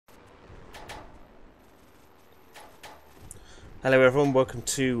Hello everyone, welcome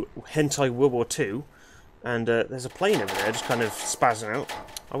to Hentai World War II, and there's a plane over there just kind of spazzing out.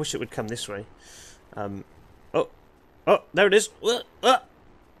 I wish it would come this way. Oh, there it is!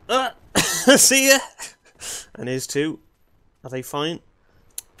 See ya! And here's two. Are they fine?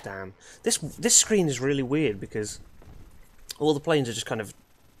 Damn. This screen is really weird because all the planes are just kind of...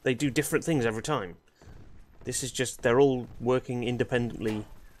 they do different things every time. This is just... they're all working independently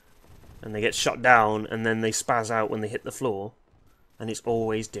and they get shot down and then they spaz out when they hit the floor. And it's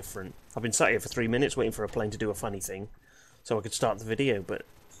always different. I've been sat here for 3 minutes waiting for a plane to do a funny thing so I could start the video, but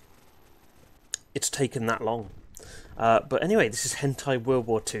it's taken that long. But anyway, this is Hentai World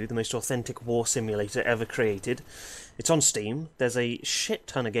War II, the most authentic war simulator ever created. It's on Steam. There's a shit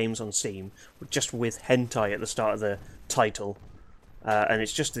ton of games on Steam, just with hentai at the start of the title. And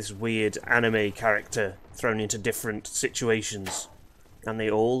it's just this weird anime character thrown into different situations. And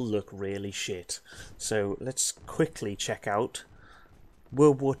they all look really shit. So let's quickly check out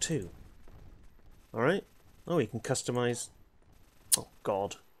World War II. Alright. Oh, you can customize... oh,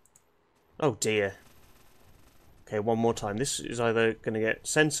 God. Oh, dear. Okay, one more time. This is either going to get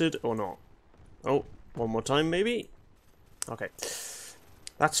censored or not. Oh, one more time, maybe? Okay.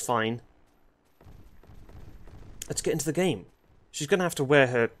 That's fine. Let's get into the game. She's going to have to wear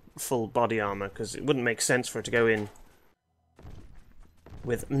her full body armor, because it wouldn't make sense for her to go in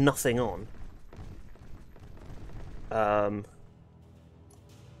with nothing on.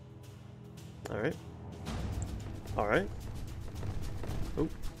 Alright. Alright. Oh,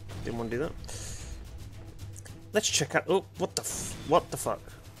 didn't want to do that. Let's check out... oh, what the fuck?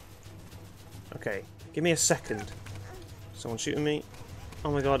 Okay, give me a second. Someone shooting me?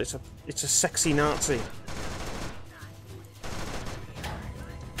 Oh my god, it's a sexy Nazi.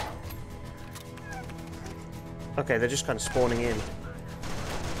 Okay, they're just kind of spawning in.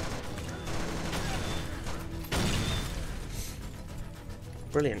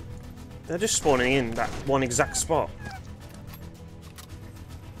 Brilliant. They're just spawning in that one exact spot.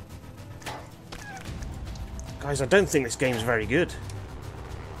 Guys, I don't think this game's very good.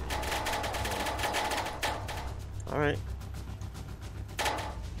 Alright. The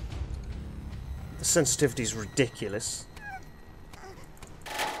sensitivity's ridiculous.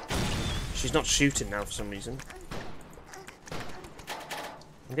 She's not shooting now for some reason.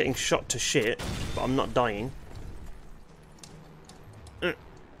 I'm getting shot to shit, but I'm not dying.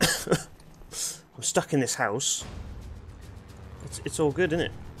 I'm stuck in this house. It's all good, isn't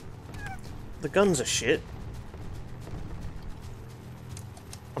it? The guns are shit.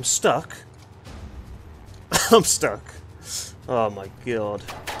 I'm stuck. I'm stuck. Oh my god.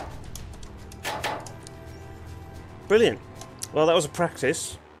 Brilliant. Well, that was a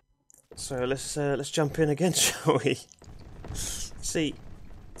practice. So let's jump in again, shall we? Let's see.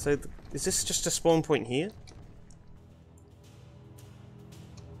 So is this just a spawn point here?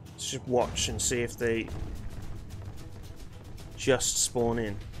 Let's just watch and see if they just spawn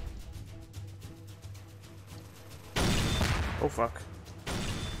in. Oh fuck.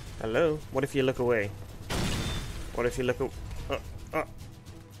 Hello? What if you look away? What if you look away? Where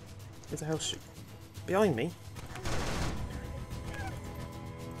the hell's she? Behind me?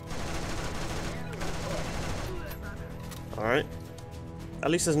 Alright. At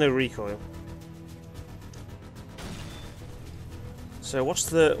least there's no recoil. So what's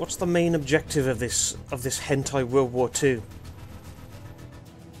the main objective of this hentai World War II?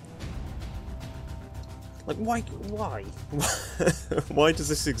 Like why why does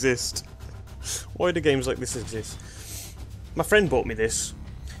this exist? Why do games like this exist? My friend bought me this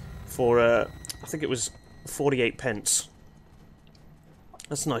for I think it was 48 pence.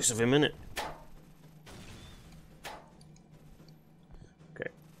 That's nice of him, isn't it?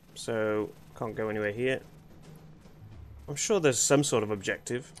 Okay, so can't go anywhere here. I'm sure there's some sort of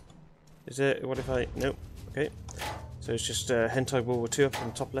objective. Is there? What if I... nope. Okay. So it's just Hentai World War II up on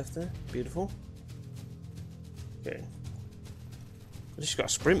the top left there. Beautiful. Okay. At least you've got a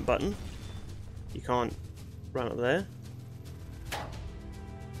sprint button. You can't run up there.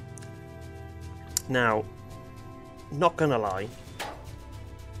 Now, not gonna lie,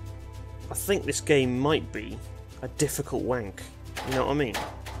 I think this game might be a difficult wank. You know what I mean?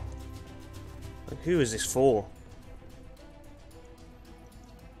 Like, who is this for?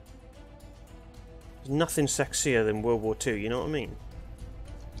 There's nothing sexier than World War II, you know what I mean?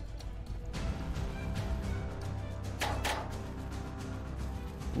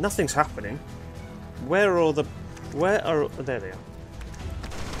 Nothing's happening. Where are the... where are... there they are.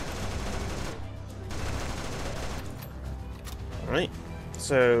 Alright.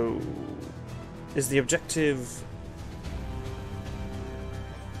 So... is the objective...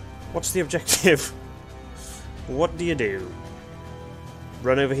 what's the objective? What do you do?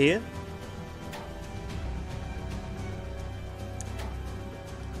 run over here.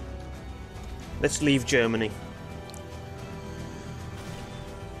 Let's leave Germany.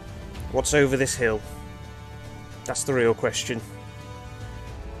 What's over this hill? That's the real question.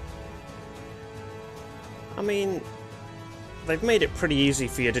 I mean, they've made it pretty easy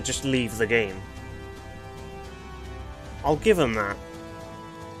for you to just leave the game. I'll give them that.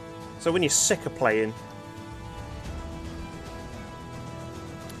 So when you're sick of playing...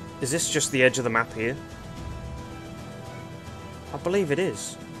 Is this just the edge of the map here? I believe it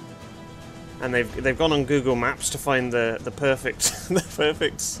is. And they've gone on Google Maps to find the perfect the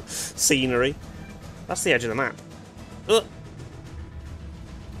perfect scenery. That's the edge of the map. Ugh.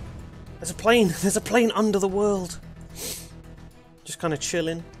 There's a plane. There's a plane under the world. Just kind of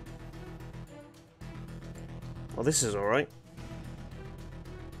chilling. Well, this is all right.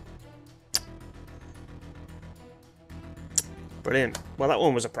 Brilliant. Well, that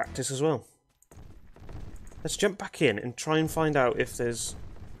one was a practice as well. Let's jump back in and try and find out if there's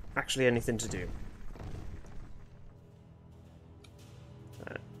actually anything to do.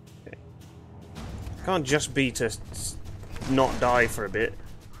 Okay. Can't just be to not die for a bit.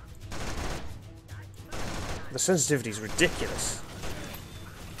 The sensitivity is ridiculous.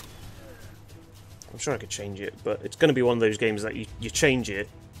 I'm sure I could change it, but it's going to be one of those games that you change it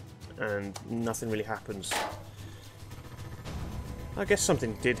and nothing really happens. I guess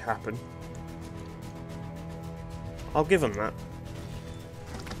something did happen. I'll give them that.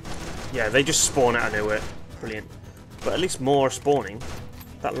 Yeah, they just spawn out of nowhere. Brilliant. But at least more spawning.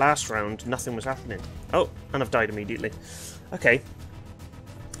 That last round, nothing was happening. Oh, and I've died immediately. Okay.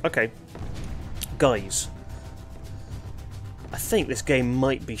 Okay. Guys. I think this game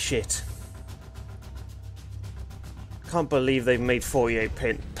might be shit. I can't believe they've made 48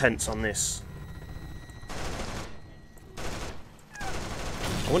 pence on this.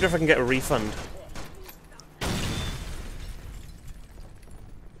 I wonder if I can get a refund.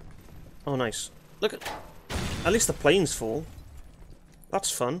 Oh, nice. Look at least the plane's full. That's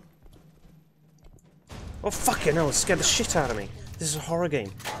fun. Oh, fucking hell, it scared the shit out of me. This is a horror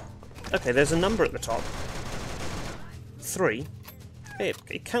game. Okay, there's a number at the top. 3. Hey,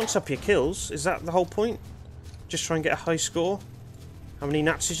 it counts up your kills. Is that the whole point? Just try and get a high score? How many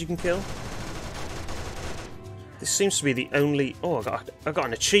Nazis you can kill? This seems to be the only... Oh, I got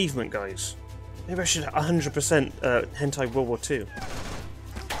an achievement, guys. Maybe I should 100% Hentai World War II.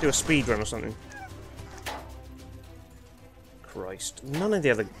 Do a speedrun or something. Christ. None of the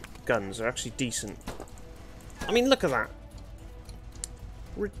other guns are actually decent. I mean, look at that.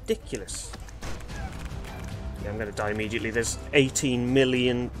 Ridiculous. Yeah, I'm going to die immediately. There's 18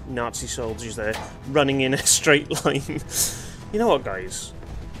 million Nazi soldiers there, running in a straight line. You know what, guys?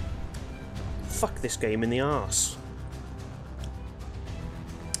 Fuck this game in the arse.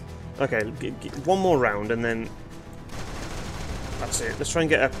 Okay, one more round and then... That's it. Let's try and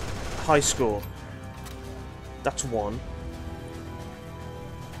get a high score. That's 1.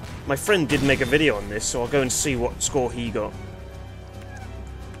 My friend did make a video on this, so I'll go and see what score he got.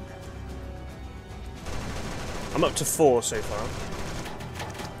 I'm up to 4 so far.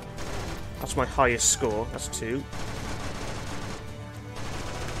 That's my highest score. That's 2.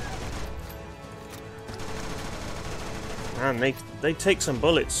 Man, they take some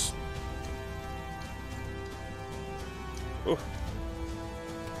bullets. Ooh.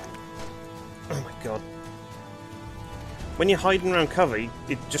 Oh my god. When you're hiding around cover, it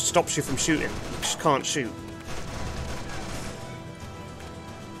just stops you from shooting. You just can't shoot.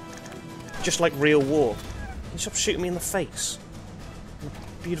 Just like real war. You stop shooting me in the face. My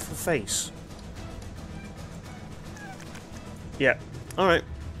beautiful face. Yeah. Alright.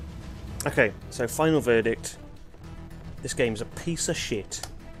 Okay, so final verdict. This game's a piece of shit.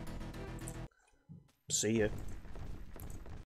 See ya.